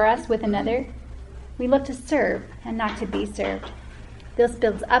before us with another. We look to serve and not to be served. This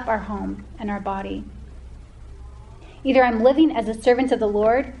builds up our home and our body. Either I'm living as a servant of the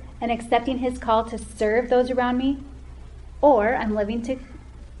Lord and accepting his call to serve those around me, or I'm living to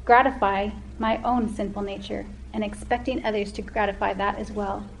gratify my own sinful nature and expecting others to gratify that as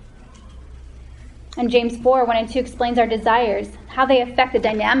well. And James 4, 1 and 2 explains our desires, how they affect the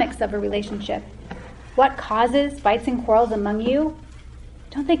dynamics of a relationship. What causes fights and quarrels among you?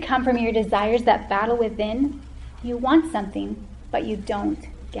 Don't they come from your desires that battle within? You want something, but you don't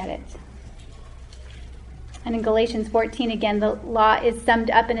get it. And in Galatians 14, again, the law is summed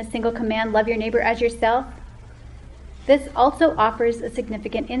up in a single command: love your neighbor as yourself. This also offers a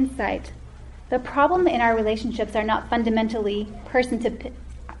significant insight. The problem in our relationships are not fundamentally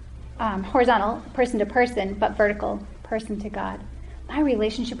horizontal, person to person, but vertical, person to God. My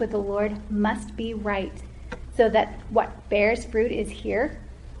relationship with the Lord must be right so that what bears fruit is here.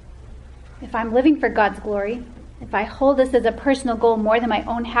 If I'm living for God's glory, if I hold this as a personal goal more than my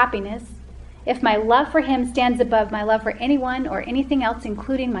own happiness, if my love for him stands above my love for anyone or anything else,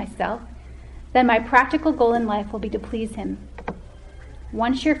 including myself, then my practical goal in life will be to please him.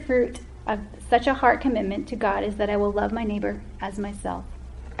 One sure fruit of such a heart commitment to God is that I will love my neighbor as myself.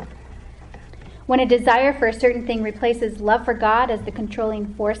 When a desire for a certain thing replaces love for God as the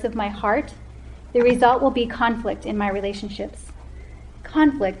controlling force of my heart, the result will be conflict in my relationships.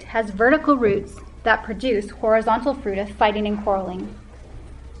 Conflict has vertical roots that produce horizontal fruit of fighting and quarreling.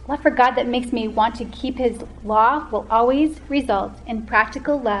 Love for God that makes me want to keep his law will always result in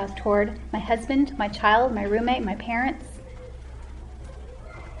practical love toward my husband, my child, my roommate, my parents.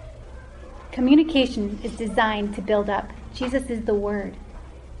 Communication is designed to build up. Jesus is the Word.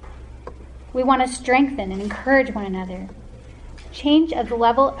 We want to strengthen and encourage one another. Change at the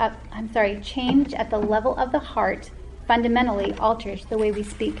level of the heart fundamentally alters the way we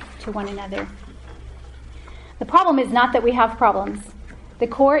speak to one another. The problem is not that we have problems. The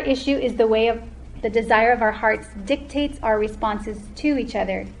core issue is the way of the desire of our hearts dictates our responses to each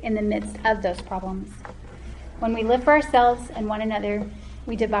other in the midst of those problems. When we live for ourselves and one another,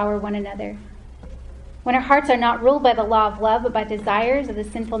 we devour one another. When our hearts are not ruled by the law of love, but by desires of the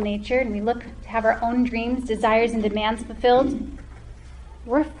sinful nature, and we look to have our own dreams, desires, and demands fulfilled,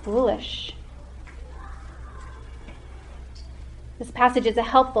 we're foolish. This passage is a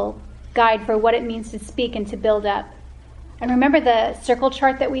helpful guide for what it means to speak and to build up. And remember the circle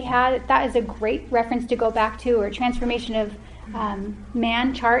chart that we had? That is a great reference to go back to, or transformation of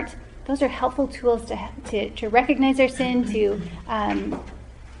man chart. Those are helpful tools to recognize our sin, and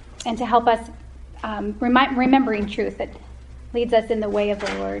to help us remembering truth that leads us in the way of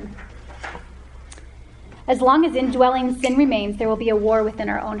the Lord. As long as indwelling sin remains, there will be a war within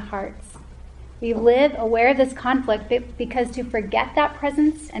our own hearts. We live aware of this conflict because to forget that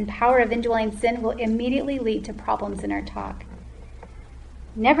presence and power of indwelling sin will immediately lead to problems in our talk.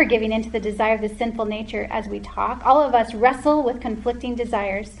 Never giving in to the desire of the sinful nature as we talk. All of us wrestle with conflicting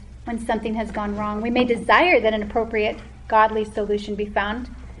desires when something has gone wrong. We may desire that an appropriate, godly solution be found,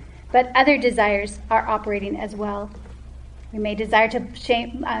 but other desires are operating as well. We may desire to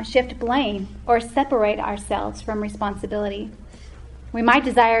shift blame or separate ourselves from responsibility. We might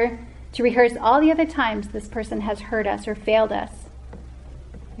desire to rehearse all the other times this person has hurt us or failed us.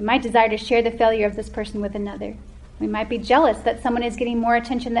 We might desire to share the failure of this person with another. We might be jealous that someone is getting more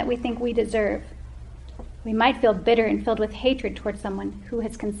attention than we think we deserve. We might feel bitter and filled with hatred towards someone who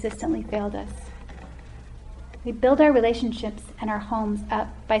has consistently failed us. We build our relationships and our homes up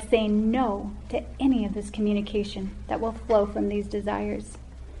by saying no to any of this communication that will flow from these desires.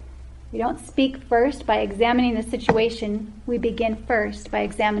 We don't speak first by examining the situation. We begin first by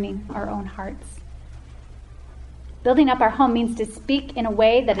examining our own hearts. Building up our home means to speak in a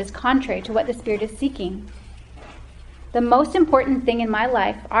way that is contrary to what the Spirit is seeking. The most important thing in my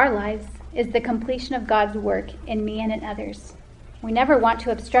life, our lives, is the completion of God's work in me and in others. We never want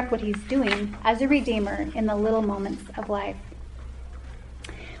to obstruct what He's doing as a Redeemer in the little moments of life.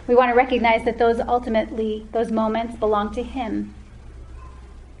 We want to recognize that those moments belong to Him.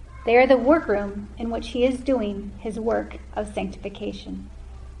 They are the workroom in which He is doing His work of sanctification.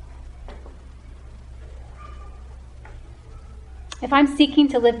 If I'm seeking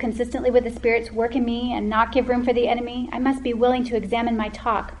to live consistently with the Spirit's work in me and not give room for the enemy, I must be willing to examine my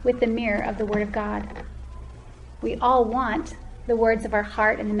talk with the mirror of the Word of God. We all want the words of our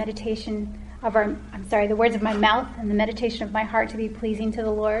heart and the words of my mouth and the meditation of my heart to be pleasing to the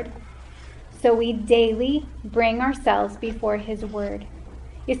Lord. So we daily bring ourselves before His Word.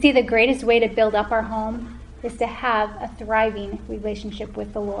 You see, the greatest way to build up our home is to have a thriving relationship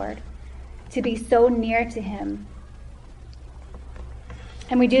with the Lord, to be so near to Him.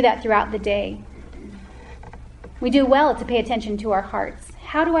 And we do that throughout the day. We do well to pay attention to our hearts.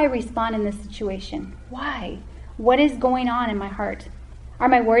 How do I respond in this situation? Why? What is going on in my heart? Are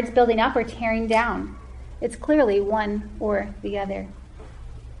my words building up or tearing down? It's clearly one or the other.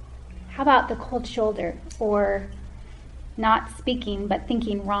 How about the cold shoulder or not speaking but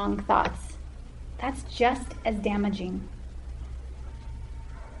thinking wrong thoughts? That's just as damaging,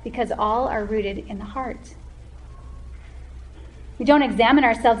 because all are rooted in the heart. We don't examine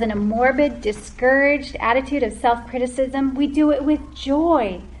ourselves in a morbid, discouraged attitude of self-criticism. We do it with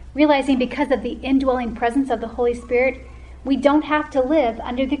joy, realizing because of the indwelling presence of the Holy Spirit, we don't have to live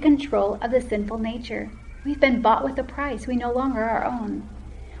under the control of the sinful nature. We've been bought with a price. We no longer are our own.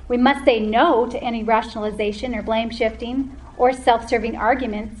 We must say no to any rationalization or blame shifting or self-serving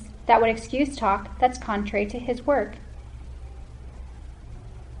arguments that would excuse talk that's contrary to His work.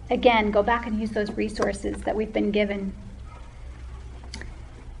 Again, go back and use those resources that we've been given.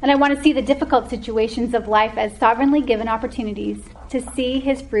 And I want to see the difficult situations of life as sovereignly given opportunities to see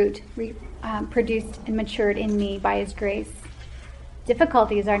His fruit produced and matured in me by His grace.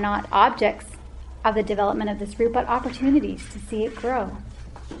 Difficulties are not objects of the development of this fruit, but opportunities to see it grow.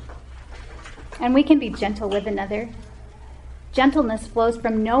 And we can be gentle with another. Gentleness flows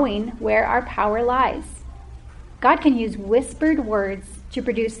from knowing where our power lies. God can use whispered words to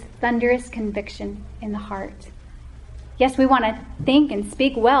produce thunderous conviction in the heart. Yes, we want to think and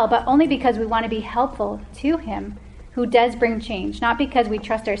speak well, but only because we want to be helpful to Him who does bring change, not because we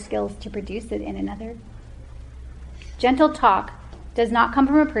trust our skills to produce it in another. Gentle talk does not come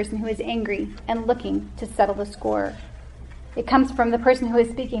from a person who is angry and looking to settle the score. It comes from the person who is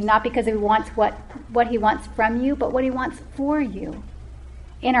speaking, not because he wants what he wants from you, but what he wants for you.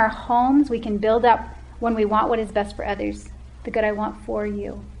 In our homes, we can build up when we want what is best for others, the good I want for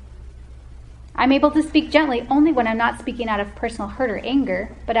you. I'm able to speak gently only when I'm not speaking out of personal hurt or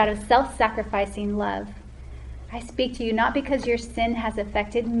anger, but out of self-sacrificing love. I speak to you not because your sin has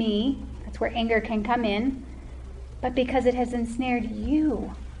affected me, that's where anger can come in, but because it has ensnared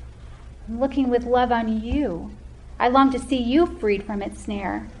you. I'm looking with love on you. I long to see you freed from its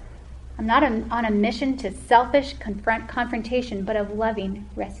snare. I'm not on a mission to selfish confrontation, but of loving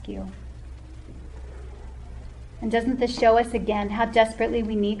rescue. And doesn't this show us again how desperately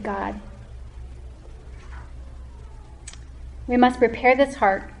we need God? We must prepare this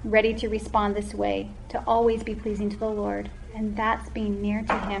heart ready to respond this way, to always be pleasing to the Lord, and that's being near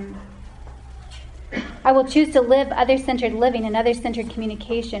to him. I will choose to live other-centered living and other-centered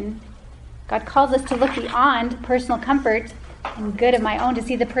communication. God calls us to look beyond personal comfort and good of my own to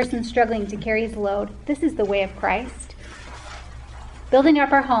see the person struggling to carry his load. This is the way of Christ. Building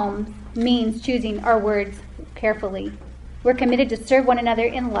up our homes means choosing our words carefully. We're committed to serve one another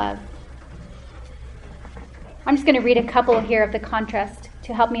in love. I'm just going to read a couple here of the contrast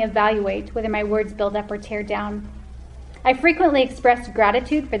to help me evaluate whether my words build up or tear down. I frequently express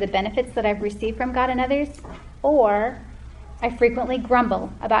gratitude for the benefits that I've received from God and others, or I frequently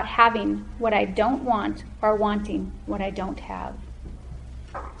grumble about having what I don't want or wanting what I don't have.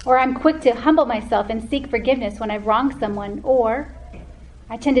 Or I'm quick to humble myself and seek forgiveness when I've wronged someone, or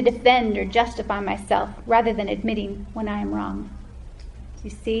I tend to defend or justify myself rather than admitting when I am wrong. You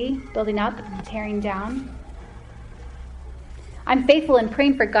see, building up and tearing down. I'm faithful in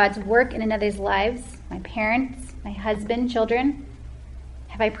praying for God's work in another's lives, my parents, my husband, children.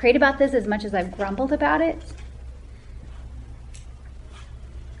 Have I prayed about this as much as I've grumbled about it?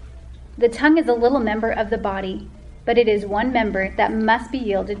 The tongue is a little member of the body, but it is one member that must be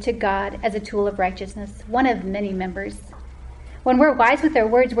yielded to God as a tool of righteousness, one of many members. When we're wise with our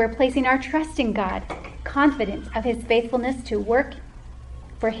words, we're placing our trust in God, confident of his faithfulness to work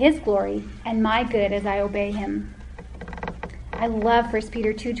for his glory and my good as I obey him. I love 1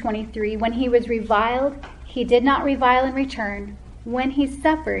 Peter 2:23. When he was reviled, he did not revile in return. When he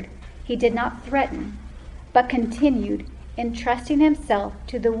suffered, he did not threaten, but continued entrusting himself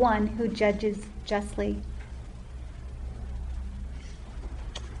to the one who judges justly.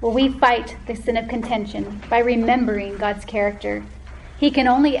 Well, we fight the sin of contention by remembering God's character. He can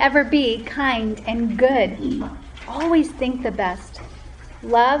only ever be kind and good. Always think the best.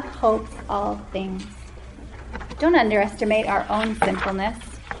 Love hopes all things. Don't underestimate our own sinfulness.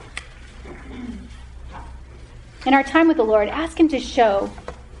 In our time with the Lord, ask him to show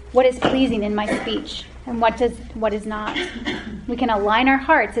what is pleasing in my speech and what is not. We can align our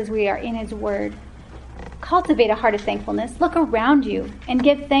hearts as we are in his word. Cultivate a heart of thankfulness. Look around you and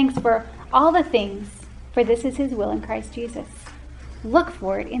give thanks for all the things, for this is his will in Christ Jesus. Look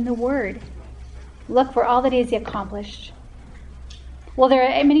for it in the word. Look for all that he has accomplished. Well, there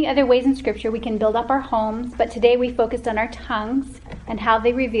are many other ways in Scripture we can build up our homes, but today we focused on our tongues and how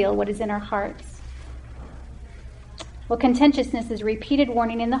they reveal what is in our hearts. Well, contentiousness is a repeated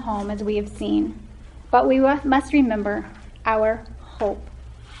warning in the home, as we have seen, but we must remember our hope.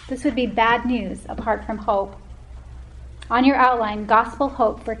 This would be bad news apart from hope. On your outline, gospel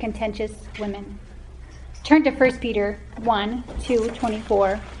hope for contentious women. Turn to 1 Peter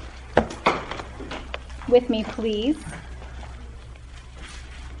 1:2-24 with me, please.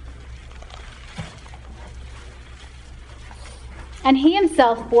 And he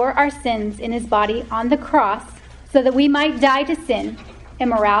himself bore our sins in his body on the cross so that we might die to sin,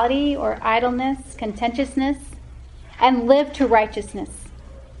 immorality or idleness, contentiousness, and live to righteousness.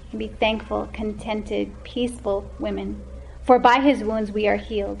 And be thankful, contented, peaceful women. For by his wounds we are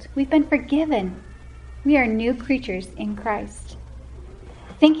healed. We've been forgiven. We are new creatures in Christ.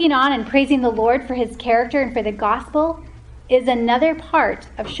 Thinking on and praising the Lord for his character and for the gospel is another part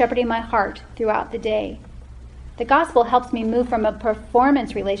of shepherding my heart throughout the day. The gospel helps me move from a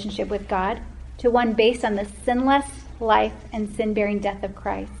performance relationship with God to one based on the sinless life and sin-bearing death of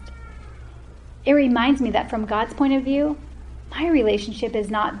Christ. It reminds me that from God's point of view, my relationship is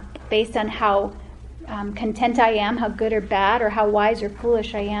not based on how content I am, how good or bad, or how wise or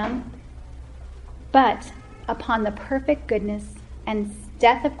foolish I am, but upon the perfect goodness and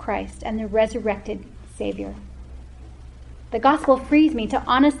death of Christ and the resurrected Savior. The gospel frees me to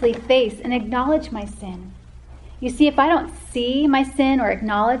honestly face and acknowledge my sin. You see, if I don't see my sin or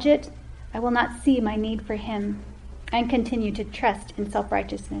acknowledge it, I will not see my need for him and continue to trust in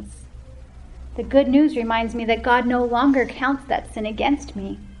self-righteousness. The good news reminds me that God no longer counts that sin against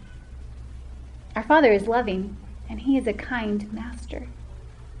me. Our Father is loving, and he is a kind master.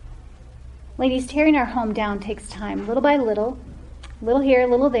 Ladies, tearing our home down takes time, little by little here,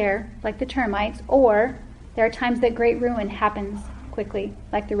 little there, like the termites, or there are times that great ruin happens quickly,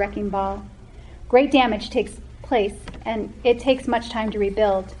 like the wrecking ball. Great damage takes place, and it takes much time to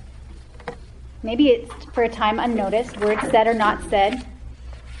rebuild. Maybe it's for a time unnoticed, words said or not said.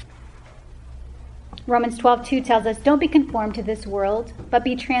 Romans 12:2 tells us, don't be conformed to this world, but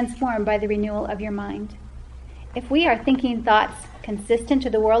be transformed by the renewal of your mind. If we are thinking thoughts consistent to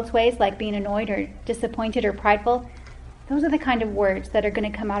the world's ways, like being annoyed or disappointed or prideful, those are the kind of words that are going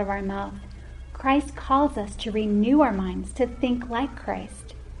to come out of our mouth. Christ calls us to renew our minds, to think like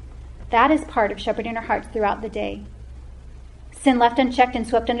Christ. That is part of shepherding our hearts throughout the day. Sin left unchecked and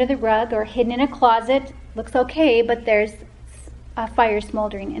swept under the rug or hidden in a closet looks okay, but there's a fire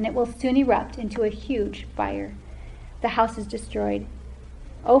smoldering, and it will soon erupt into a huge fire. The house is destroyed.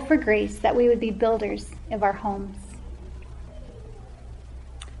 Oh, for grace that we would be builders of our homes.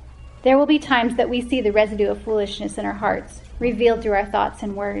 There will be times that we see the residue of foolishness in our hearts, revealed through our thoughts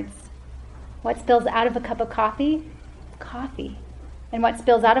and words. What spills out of a cup of coffee? Coffee. And what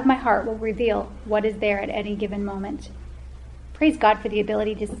spills out of my heart will reveal what is there at any given moment. Praise God for the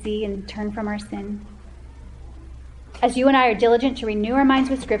ability to see and turn from our sin. As you and I are diligent to renew our minds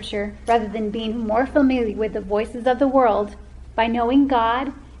with Scripture, rather than being more familiar with the voices of the world, by knowing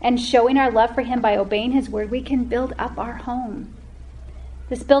God and showing our love for Him by obeying His word, we can build up our home.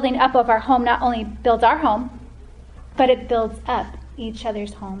 This building up of our home not only builds our home, but it builds up each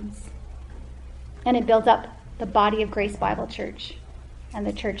other's homes. And it builds up the body of Grace Bible Church and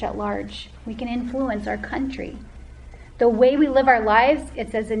the church at large. We can influence our country. The way we live our lives,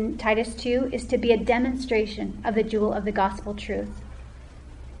 it says in Titus 2, is to be a demonstration of the jewel of the gospel truth.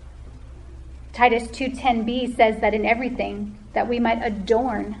 Titus 2:10b says that in everything that we might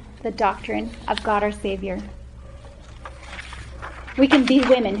adorn the doctrine of God our Savior. We can be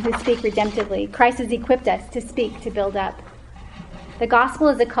women who speak redemptively. Christ has equipped us to speak to build up. The gospel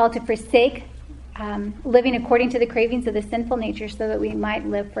is a call to forsake living according to the cravings of the sinful nature so that we might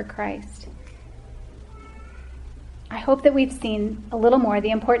live for Christ. I hope that we've seen a little more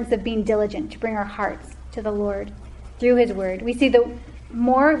the importance of being diligent to bring our hearts to the Lord through His word. We see the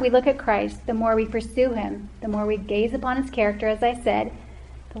more we look at Christ, the more we pursue Him, the more we gaze upon His character, as I said,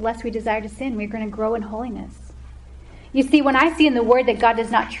 the less we desire to sin. We're going to grow in holiness. You see, when I see in the word that God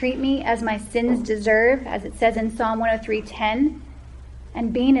does not treat me as my sins deserve, as it says in Psalm 103:10,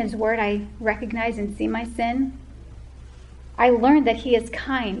 and being in His word I recognize and see my sin, I learned that He is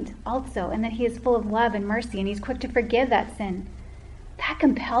kind also, and that He is full of love and mercy, and He's quick to forgive that sin. That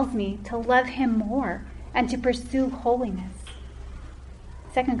compels me to love Him more and to pursue holiness.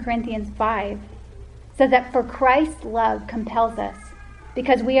 2 Corinthians 5 says that for Christ's love compels us,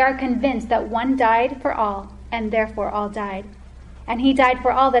 because we are convinced that one died for all, and therefore all died. And He died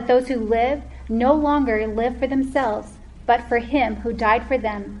for all, that those who live no longer live for themselves, but for Him who died for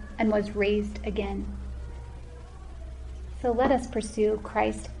them and was raised again. So let us pursue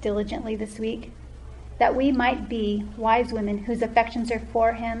Christ diligently this week, that we might be wise women whose affections are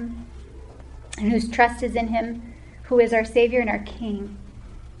for Him and whose trust is in Him, who is our Savior and our King,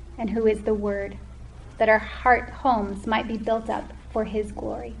 and who is the Word, that our heart homes might be built up for His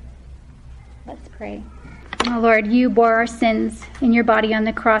glory. Let's pray. Oh Lord, You bore our sins in Your body on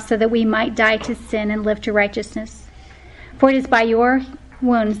the cross so that we might die to sin and live to righteousness. For it is by Your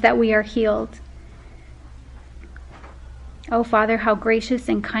wounds that we are healed. Oh Father, how gracious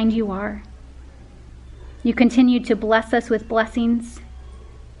and kind You are. You continue to bless us with blessings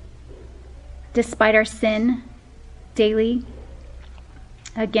despite our sin daily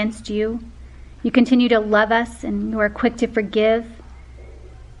against You. You continue to love us, and You are quick to forgive.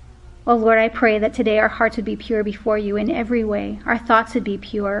 Oh Lord, I pray that today our hearts would be pure before You in every way. Our thoughts would be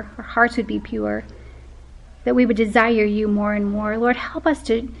pure. Our hearts would be pure. That we would desire You more and more. Lord, help us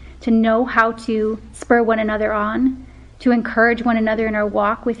to know how to spur one another on, to encourage one another in our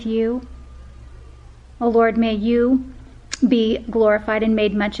walk with You. Oh Lord, may You be glorified and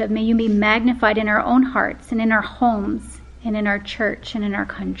made much of. May You be magnified in our own hearts and in our homes and in our church and in our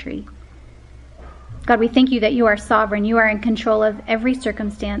country. God, we thank You that You are sovereign. You are in control of every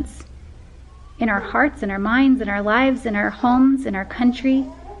circumstance in our hearts, in our minds, in our lives, in our homes, in our country.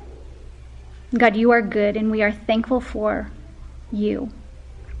 God, You are good, and we are thankful for You.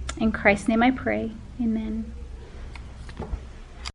 In Christ's name I pray. Amen.